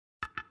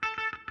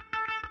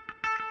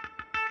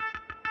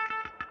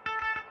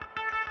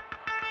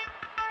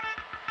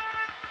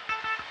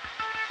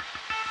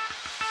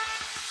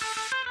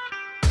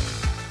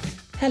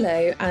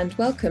Hello and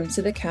welcome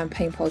to the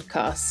Campaign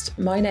podcast.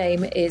 My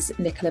name is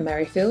Nicola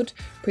Merrifield,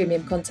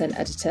 Premium Content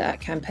Editor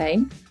at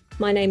Campaign.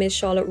 My name is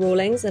Charlotte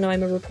Rawlings and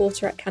I'm a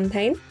reporter at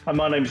Campaign. And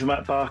my name is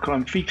Matt Barker,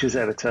 I'm Features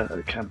Editor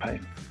at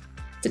Campaign.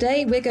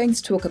 Today we're going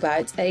to talk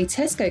about a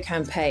Tesco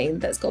campaign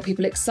that's got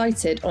people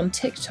excited on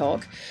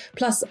TikTok,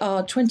 plus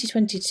our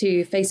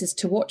 2022 Faces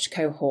to Watch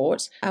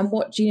cohort and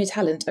what junior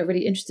talent are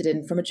really interested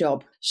in from a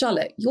job.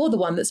 Charlotte, you're the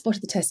one that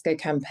spotted the Tesco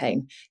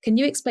campaign. Can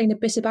you explain a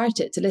bit about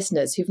it to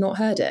listeners who've not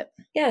heard it?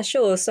 Yeah,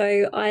 sure.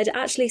 So I'd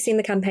actually seen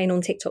the campaign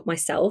on TikTok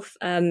myself.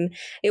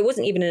 It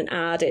wasn't even an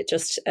ad, it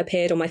just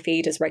appeared on my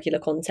feed as regular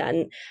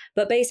content.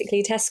 But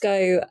basically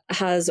Tesco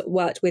has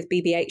worked with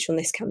BBH on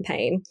this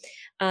campaign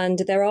and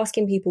they're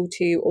asking people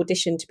to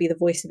audition to be the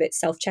voice of its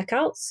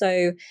self-checkout.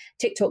 So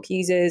TikTok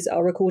users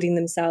are recording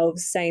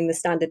themselves saying the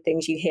standard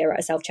things you hear at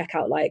a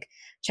self-checkout, like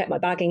check my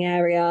bagging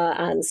area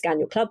and scan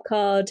your club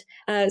card.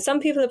 Some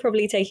people are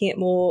probably taking it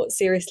more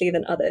seriously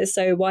than others.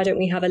 So why don't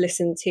we have a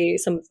listen to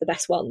some of the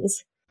best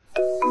ones?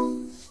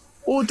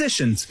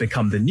 Audition to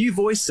become the new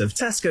voice of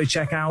Tesco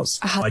checkouts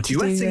by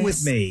duetting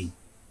with me.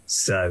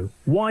 So,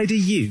 why do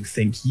you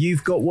think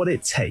you've got what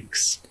it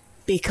takes?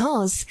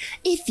 Because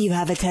if you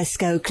have a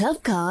Tesco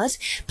club card,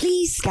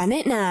 please scan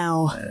it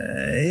now.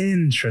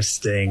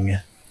 Interesting.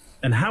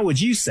 And how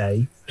would you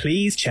say,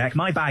 please check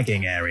my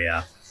bagging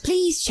area?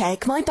 Please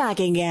check my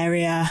bagging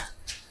area.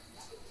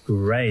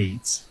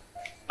 Great.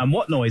 And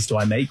what noise do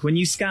I make when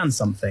you scan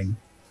something?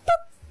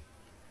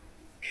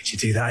 Boop. Could you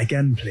do that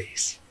again,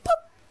 please? Boop.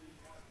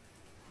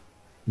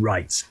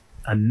 Right.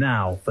 And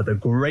now for the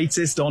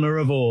greatest honour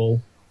of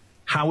all.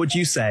 How would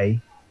you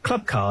say,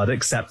 club card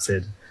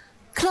accepted?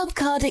 Club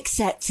card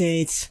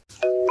accepted.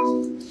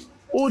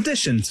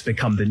 Audition to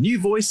become the new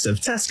voice of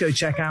Tesco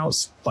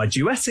checkouts by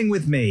duetting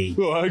with me.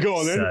 Well, go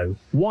on then. So,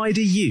 why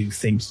do you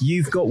think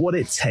you've got what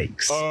it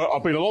takes?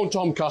 I've been a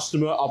long-time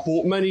customer. I've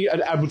bought many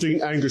an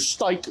Aberdeen Angus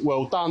steak,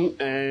 well done,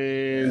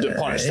 and a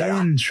pint of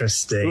stout.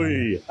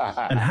 Interesting.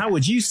 And how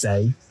would you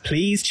say,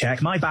 please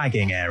check my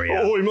bagging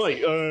area? Oi, mate,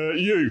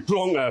 you,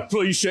 plonker,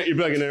 please check your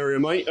bagging area,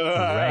 mate.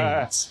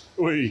 Great.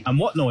 Oi. And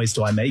what noise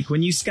do I make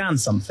when you scan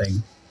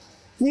something?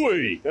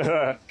 Oi.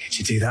 Could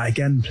you do that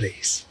again,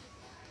 please?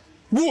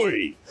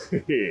 Oi.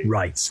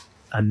 Right.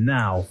 And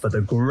now for the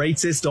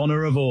greatest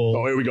honour of all.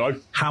 Oh, here we go.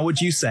 How would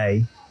you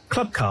say,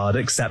 club card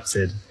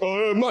accepted?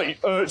 Mate,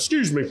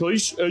 excuse me,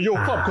 please.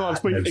 Your club card's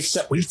been no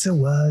accepted. Sweeter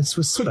words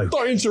were spoken.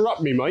 Don't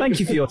interrupt me, mate. Thank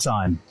you for your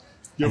time.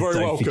 You're and very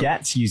don't welcome.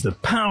 forget to use the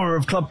power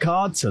of Club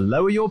Card to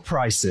lower your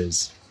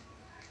prices.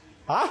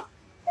 Huh?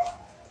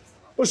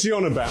 What's he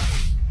on about?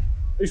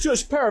 It's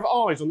just a pair of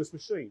eyes on this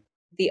machine.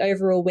 The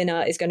overall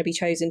winner is going to be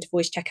chosen to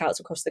voice checkouts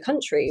across the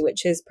country,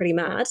 which is pretty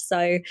mad.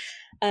 So,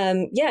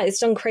 it's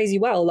done crazy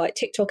well. Like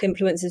TikTok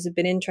influencers have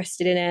been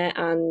interested in it.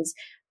 And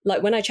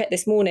like when I checked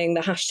this morning,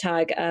 the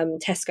hashtag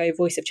Tesco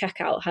voice of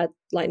checkout had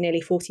like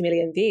nearly 40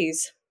 million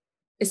views.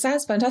 It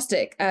sounds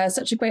fantastic.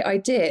 Such a great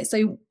idea.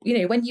 So,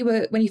 when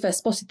you first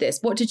spotted this,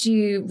 what did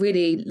you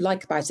really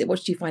like about it? What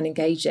did you find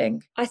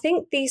engaging? I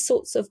think these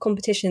sorts of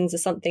competitions are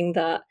something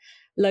that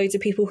loads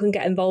of people can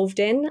get involved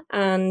in,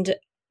 and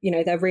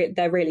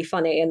they're really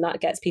funny and that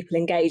gets people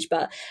engaged.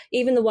 But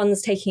even the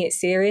ones taking it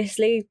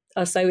seriously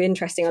are so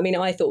interesting. I mean,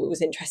 I thought it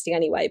was interesting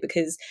anyway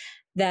because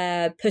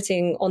they're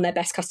putting on their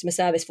best customer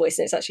service voice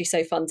and it's actually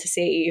so fun to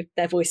see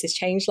their voices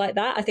change like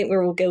that. I think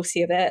we're all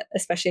guilty of it,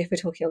 especially if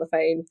we're talking on the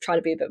phone, trying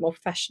to be a bit more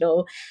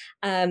professional.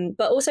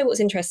 But also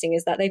what's interesting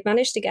is that they've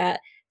managed to get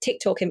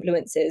TikTok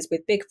influencers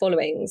with big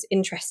followings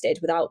interested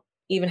without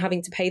even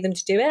having to pay them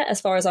to do it, as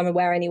far as I'm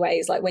aware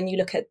anyways. Like when you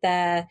look at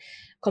their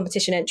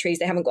competition entries,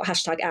 they haven't got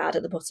hashtag ad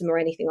at the bottom or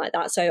anything like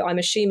that. So I'm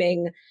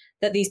assuming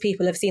that these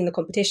people have seen the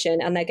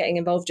competition and they're getting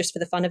involved just for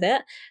the fun of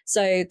it.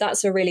 So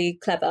that's a really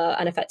clever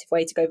and effective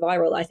way to go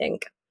viral, I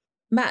think.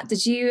 Matt,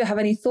 did you have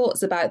any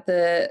thoughts about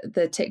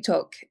the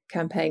TikTok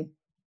campaign?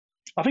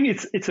 I think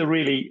it's a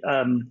really,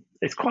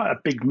 it's quite a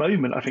big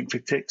moment, I think, for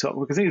TikTok,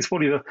 because I think it's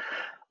probably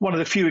one of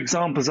the few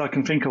examples I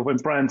can think of when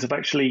brands have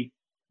actually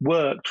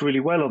worked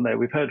really well on there.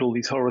 We've heard all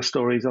these horror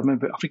stories. I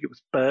think it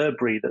was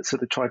Burberry that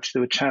sort of tried to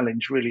do a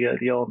challenge really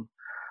early on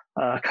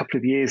a couple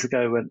of years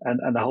ago,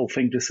 and the whole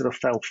thing just sort of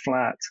fell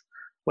flat.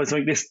 Whereas I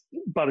think this,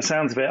 by the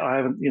sounds of it, I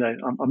haven't,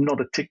 I'm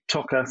not a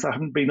TikToker, so I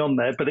haven't been on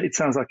there, but it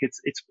sounds like it's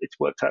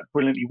worked out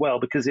brilliantly well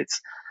because it's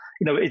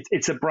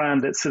a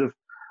brand that sort of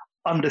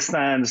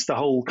understands the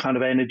whole kind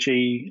of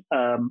energy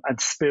and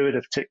spirit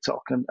of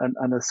TikTok and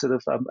has sort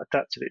of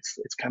adapted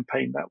its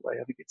campaign that way.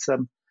 I think it's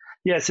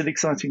an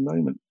exciting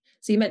moment.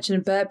 So you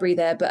mentioned Burberry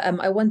there, but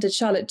I wondered,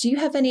 Charlotte, do you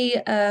have any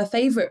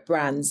favourite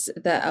brands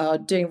that are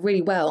doing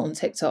really well on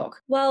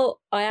TikTok?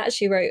 Well, I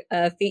actually wrote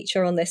a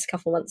feature on this a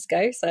couple months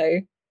ago, so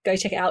go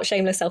check it out.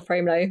 Shameless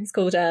self-promo. It's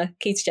called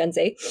Key to Gen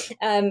Z.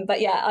 But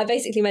yeah, I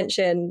basically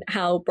mentioned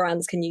how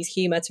brands can use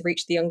humour to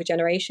reach the younger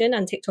generation,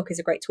 and TikTok is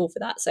a great tool for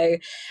that. So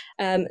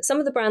some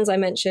of the brands I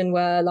mentioned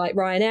were like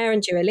Ryanair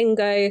and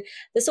Duolingo,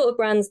 the sort of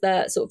brands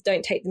that sort of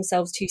don't take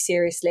themselves too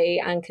seriously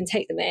and can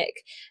take the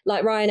mick.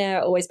 Like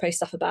Ryanair always post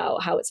stuff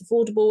about how it's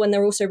affordable, and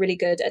they're also really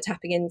good at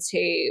tapping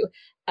into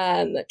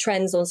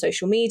trends on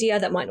social media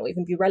that might not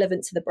even be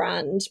relevant to the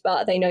brand,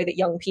 but they know that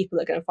young people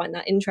are going to find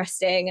that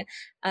interesting.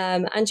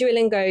 And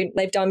Duolingo,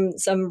 they've done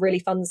some really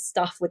fun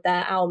stuff with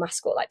their owl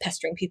mascot, like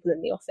pestering people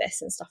in the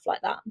office and stuff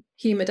like that.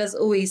 Humour does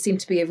always seem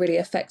to be a really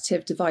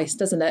effective device,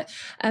 doesn't it?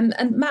 And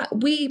Matt,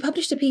 we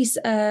published a piece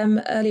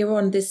earlier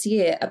on this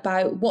year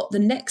about what the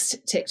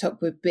next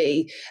TikTok would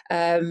be.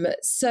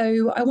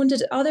 So I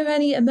wondered, are there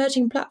any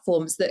emerging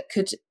platforms that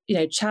could,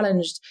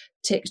 challenge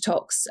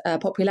TikTok's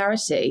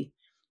popularity?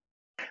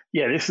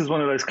 Yeah, this is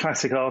one of those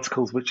classic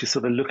articles which is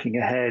sort of looking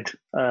ahead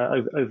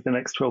over the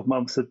next 12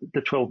 months,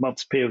 the 12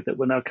 months period that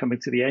we're now coming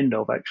to the end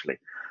of, actually.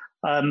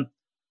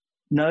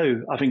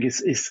 No, I think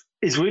is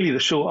really the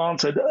short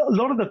answer. A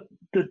lot of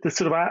the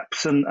sort of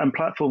apps and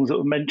platforms that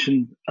were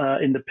mentioned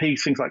in the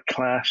piece, things like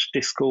Clash,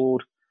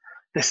 Discord,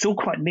 they're still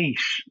quite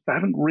niche. They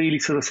haven't really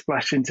sort of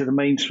splashed into the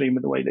mainstream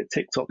in the way that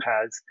TikTok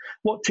has.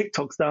 What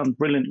TikTok's done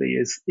brilliantly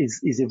is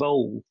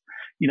evolved.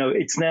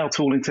 It's now,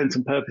 to all intents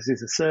and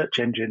purposes, a search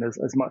engine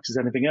as much as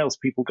anything else.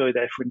 People go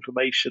there for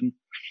information.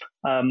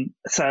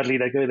 Sadly,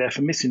 they go there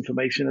for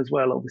misinformation as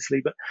well,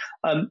 obviously. But,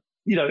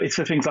 it's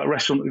for things like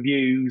restaurant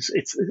reviews.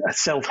 It's a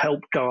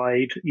self-help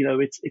guide.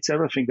 It's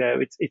everything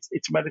there.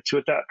 It's managed to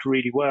adapt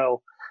really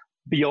well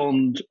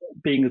beyond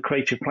being a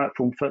creative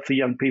platform for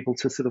young people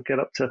to sort of get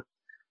up to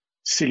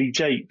silly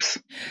japes.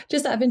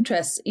 Just out of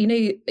interest,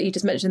 you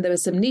just mentioned there were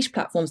some niche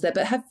platforms there,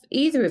 but have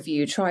either of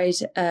you tried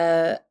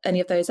any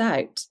of those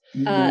out?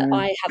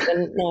 I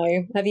haven't,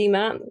 no. Have you,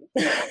 Matt?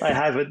 I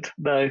haven't,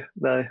 no.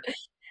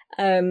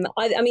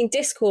 I mean,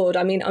 Discord,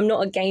 I'm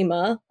not a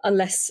gamer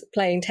unless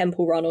playing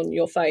Temple Run on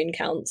your phone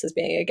counts as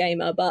being a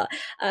gamer, but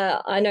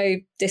I know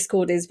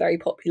Discord is very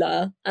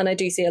popular and I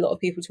do see a lot of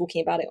people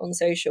talking about it on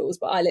socials,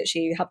 but I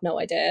literally have no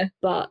idea.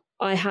 But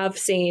I have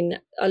seen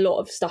a lot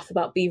of stuff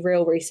about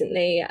BeReal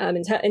recently.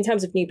 In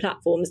terms of new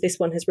platforms, this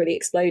one has really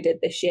exploded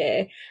this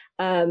year.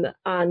 And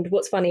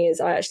what's funny is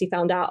I actually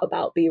found out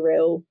about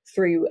BeReal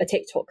through a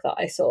TikTok that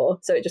I saw.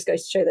 So it just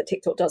goes to show that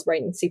TikTok does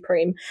reign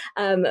supreme.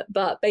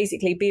 But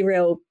basically,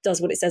 BeReal does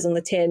what it says on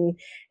the tin.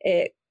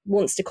 It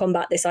wants to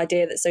combat this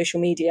idea that social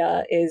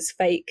media is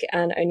fake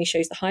and only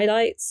shows the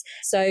highlights.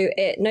 So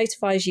it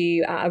notifies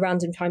you at a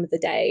random time of the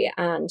day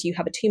and you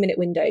have a 2-minute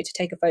window to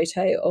take a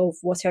photo of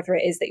whatever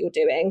it is that you're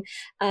doing.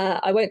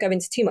 I won't go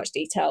into too much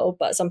detail,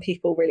 but some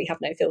people really have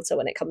no filter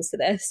when it comes to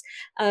this.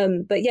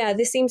 But yeah,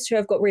 this seems to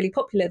have got really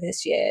popular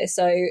this year.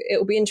 So it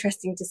will be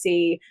interesting to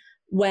see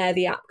where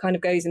the app kind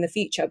of goes in the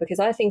future, because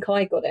I think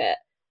I got it.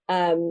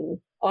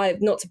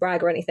 Not to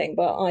brag or anything,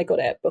 but I got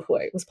it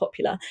before it was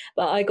popular.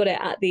 But I got it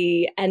at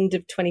the end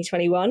of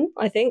 2021,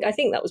 I think. I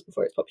think that was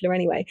before it's popular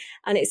anyway.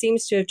 And it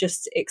seems to have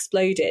just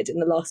exploded in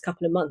the last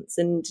couple of months.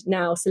 And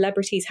now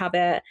celebrities have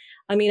it.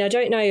 I mean, I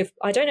don't know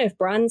if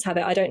brands have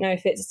it. I don't know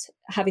if it's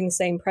having the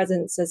same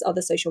presence as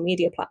other social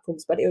media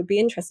platforms, but it would be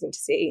interesting to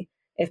see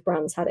if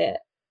brands had it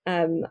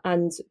and,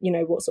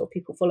 what sort of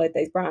people followed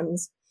those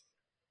brands.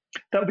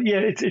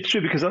 It's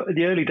true, because in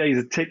the early days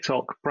of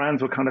TikTok,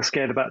 brands were kind of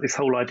scared about this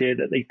whole idea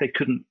that they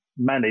couldn't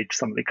manage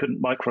something, they couldn't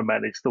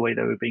micromanage the way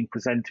they were being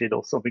presented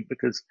or something,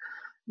 because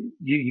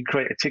you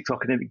create a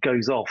TikTok and then it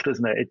goes off,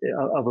 doesn't it?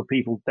 Other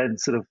people then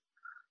sort of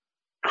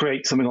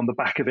create something on the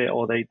back of it,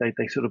 or they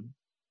sort of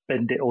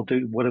bend it or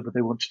do whatever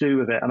they want to do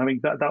with it. And I mean,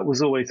 that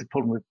was always the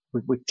problem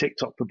with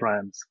TikTok for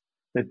brands.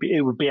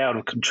 It would be out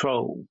of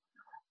control.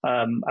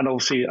 And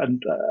obviously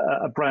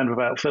a brand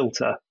without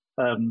filter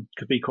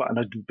could be quite an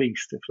ugly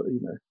beast, if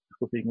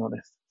we're being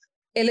honest.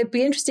 It'll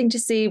be interesting to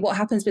see what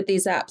happens with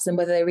these apps and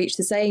whether they reach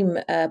the same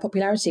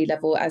popularity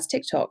level as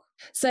TikTok.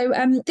 So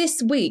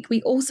this week,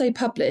 we also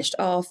published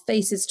our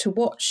Faces to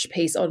Watch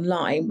piece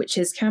online, which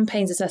is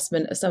Campaign's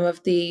assessment of some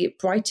of the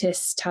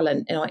brightest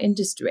talent in our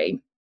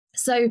industry.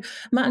 So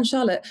Matt and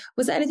Charlotte,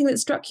 was there anything that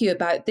struck you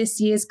about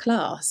this year's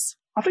class?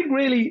 I think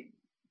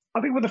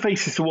with the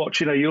Faces to Watch,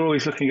 you're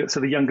always looking at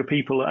sort of younger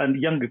people and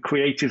younger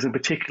creatives in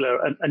particular,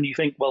 and you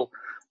think, well,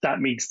 that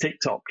means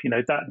TikTok,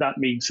 that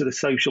means sort of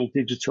social,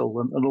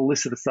 digital, and all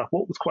this sort of stuff.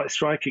 What was quite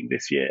striking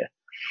this year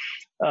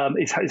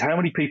is how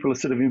many people are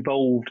sort of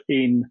involved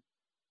in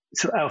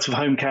sort of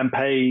out-of-home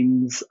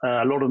campaigns.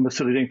 A lot of them are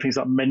sort of doing things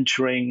like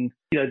mentoring.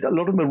 A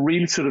lot of them are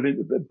really sort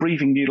of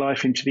breathing new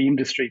life into the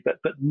industry, but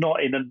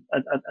not in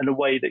a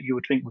way that you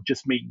would think would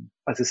just mean,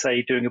 as I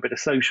say, doing a bit of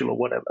social or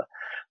whatever.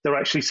 They're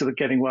actually sort of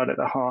getting right at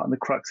the heart and the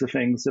crux of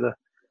things that are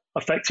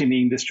affecting the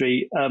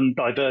industry.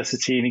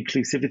 Diversity and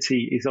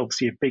inclusivity is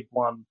obviously a big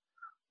one.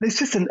 There's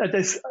just I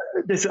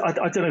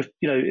don't know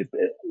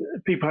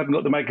if people haven't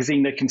got the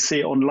magazine, they can see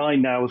it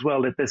online now as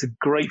well. There's a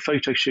great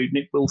photo shoot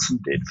Nick Wilson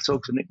did,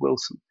 photographer Nick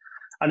Wilson,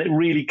 and it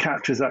really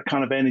captures that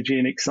kind of energy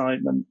and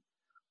excitement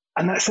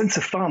and that sense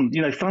of fun.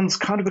 Fun's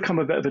kind of become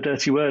a bit of a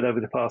dirty word over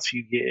the past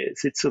few years.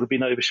 It's sort of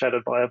been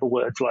overshadowed by other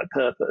words like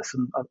purpose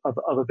and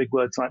other big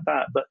words like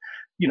that. But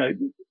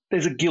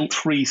there's a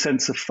guilt-free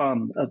sense of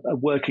fun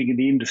of working in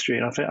the industry,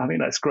 and I think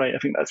that's great. I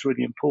think that's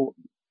really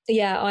important.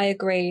 Yeah, I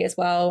agree as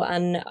well.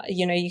 And,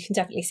 you can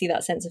definitely see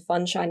that sense of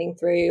fun shining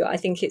through. I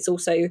think it's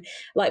also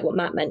like what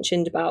Matt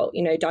mentioned about,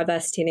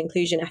 diversity and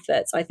inclusion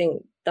efforts. I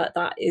think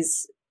that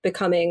is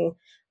becoming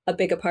a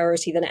bigger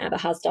priority than it ever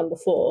has done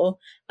before.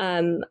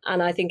 And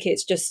I think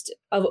it's just,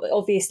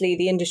 obviously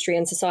the industry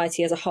and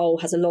society as a whole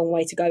has a long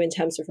way to go in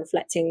terms of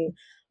reflecting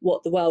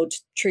what the world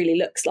truly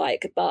looks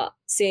like. But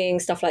seeing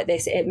stuff like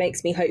this, it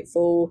makes me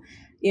hopeful.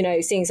 You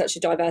know, seeing such a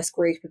diverse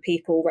group of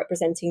people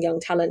representing young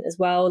talent as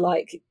well,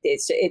 like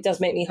it does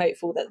make me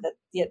hopeful that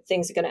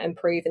things are going to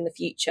improve in the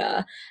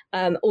future.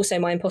 Also,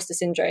 my imposter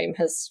syndrome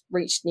has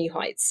reached new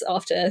heights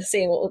after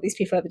seeing what all these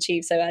people have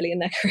achieved so early in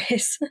their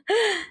careers.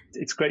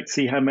 It's great to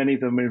see how many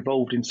of them are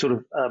involved in sort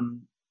of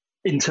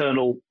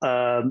internal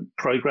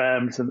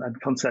programs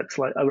and concepts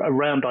like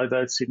around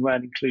diversity and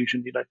around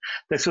inclusion. You know,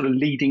 they're sort of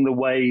leading the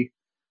way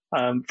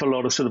for a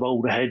lot of sort of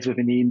older heads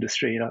within the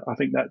industry. And I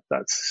think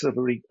that's sort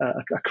of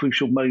a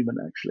crucial moment,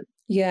 actually.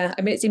 Yeah,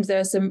 I mean, it seems there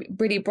are some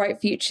really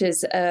bright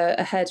futures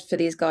ahead for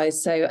these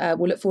guys. So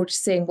we'll look forward to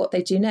seeing what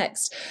they do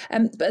next.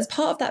 But as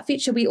part of that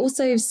feature, we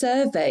also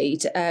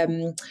surveyed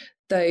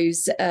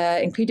those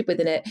included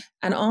within it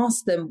and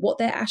asked them what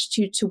their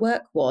attitude to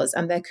work was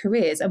and their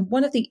careers. And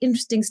one of the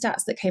interesting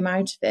stats that came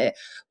out of it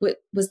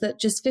was that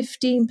just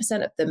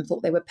 15% of them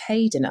thought they were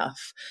paid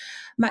enough.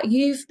 Matt,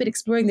 you've been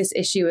exploring this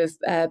issue of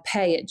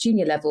pay at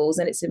junior levels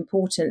and its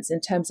importance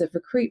in terms of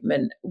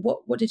recruitment.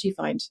 What did you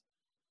find?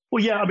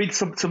 Well, yeah, I mean,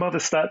 some other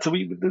stats. So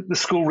the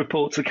school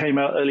reports that came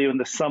out earlier in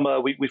the summer,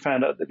 we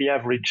found out that the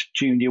average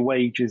junior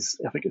wage is,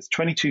 I think it's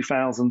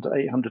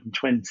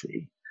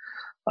 22,820.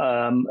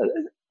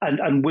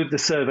 And with the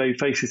survey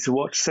Faces to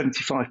Watch,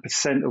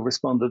 75% of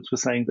respondents were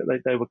saying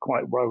that they were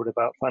quite worried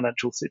about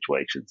financial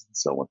situations and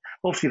so on.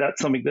 Obviously,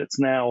 that's something that's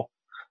now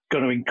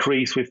going to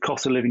increase with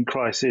cost of living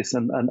crisis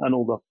and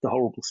all the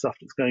horrible stuff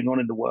that's going on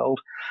in the world.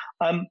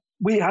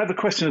 We have a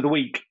question of the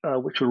week,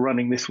 which we're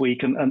running this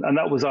week, and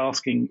that was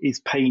asking,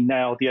 is pay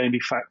now the only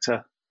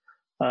factor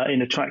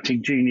in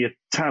attracting junior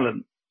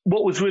talent?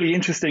 What was really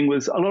interesting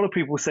was a lot of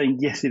people were saying,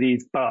 yes, it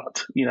is,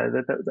 but, you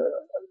know,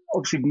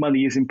 obviously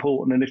money is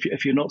important. And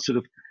if you're not sort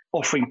of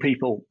offering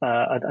people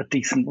a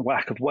decent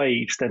whack of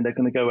wage, then they're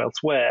going to go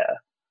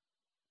elsewhere.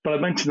 But I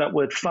mentioned that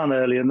word fun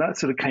earlier, and that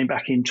sort of came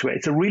back into it.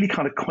 It's a really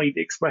kind of quaint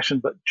expression,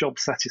 but job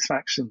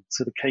satisfaction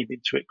sort of came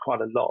into it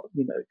quite a lot.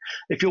 You know,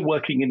 if you're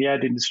working in the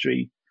ad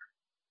industry,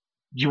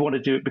 you want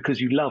to do it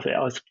because you love it.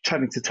 I was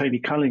chatting to Tony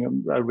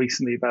Cunningham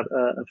recently about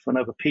for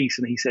another piece,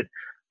 and he said,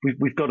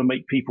 we've got to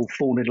make people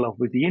fall in love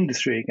with the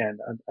industry again,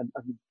 and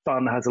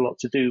fun has a lot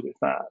to do with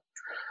that.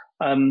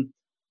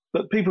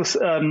 But people,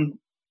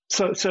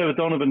 Sarah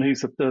Donovan,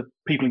 who's the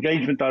people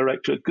engagement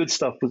director at Good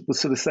Stuff, was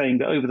sort of saying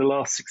that over the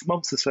last 6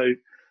 months or so,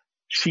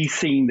 she's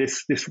seen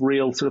this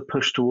real sort of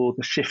push towards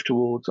a shift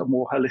towards a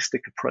more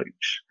holistic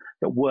approach,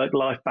 that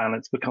work-life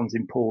balance becomes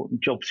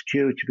important, job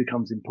security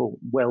becomes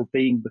important,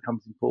 well-being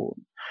becomes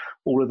important,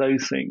 all of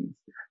those things.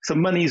 So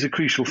money is a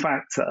crucial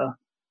factor,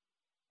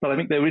 but I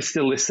think there is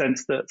still this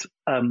sense that,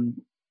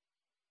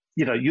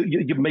 you know,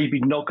 you're maybe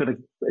not going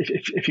to,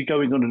 if you're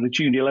going on at a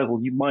junior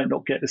level, you might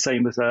not get the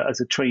same as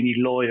a trainee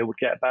lawyer would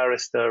get a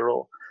barrister,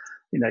 or,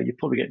 you know, you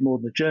probably get more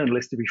than a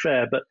journalist, to be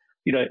fair, but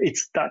you know,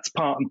 that's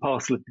part and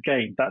parcel of the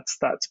game. That's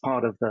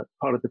part of the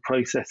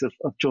process of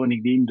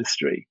joining the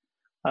industry.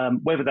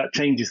 Whether that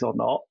changes or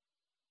not,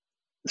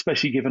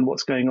 especially given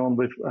what's going on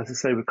with, as I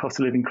say, with cost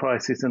of living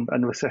crisis and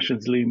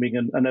recessions looming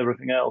and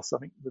everything else, I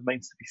think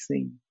remains to be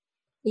seen.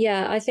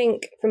 Yeah, I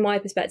think from my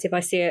perspective,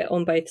 I see it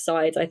on both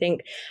sides. I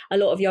think a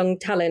lot of young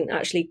talent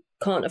actually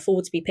can't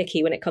afford to be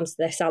picky when it comes to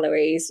their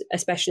salaries,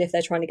 especially if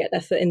they're trying to get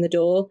their foot in the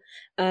door.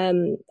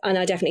 And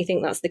I definitely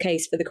think that's the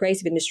case for the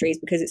creative industries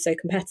because it's so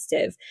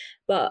competitive.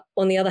 But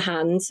on the other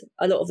hand,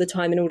 a lot of the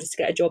time, in order to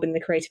get a job in the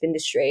creative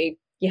industry,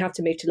 you have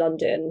to move to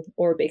London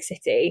or a big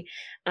city.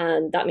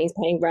 And that means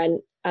paying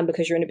rent. And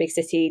because you're in a big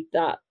city,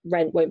 that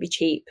rent won't be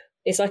cheap.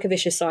 It's like a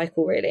vicious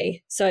cycle,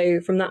 really. So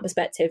from that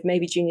perspective,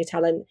 maybe junior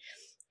talent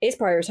is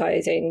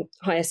prioritising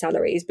higher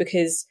salaries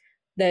because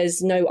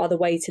there's no other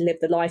way to live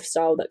the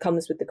lifestyle that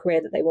comes with the career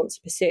that they want to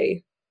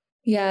pursue.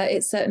 Yeah,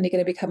 it's certainly going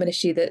to become an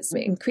issue that's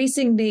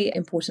increasingly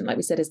important, like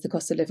we said, as the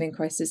cost of living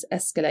crisis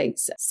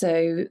escalates.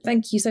 So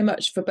thank you so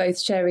much for both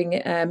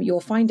sharing your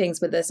findings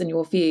with us and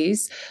your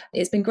views.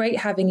 It's been great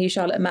having you,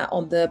 Charlotte and Matt,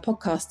 on the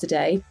podcast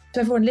today.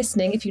 To everyone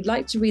listening, if you'd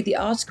like to read the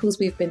articles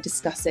we've been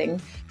discussing,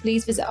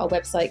 please visit our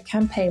website,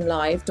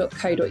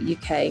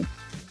 campaignlive.co.uk.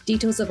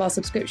 Details of our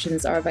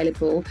subscriptions are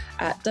available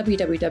at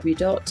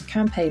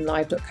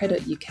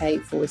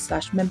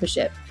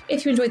www.campaignlive.co.uk/membership.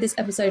 If you enjoyed this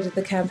episode of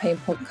the Campaign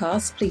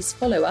Podcast, please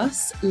follow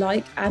us,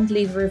 like and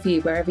leave a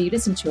review wherever you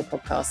listen to your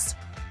podcasts.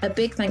 A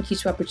big thank you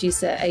to our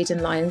producer,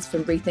 Aidan Lyons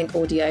from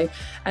Rethink Audio,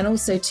 and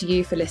also to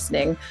you for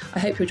listening. I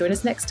hope you'll join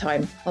us next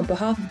time. On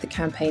behalf of the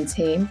Campaign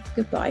team,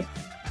 goodbye.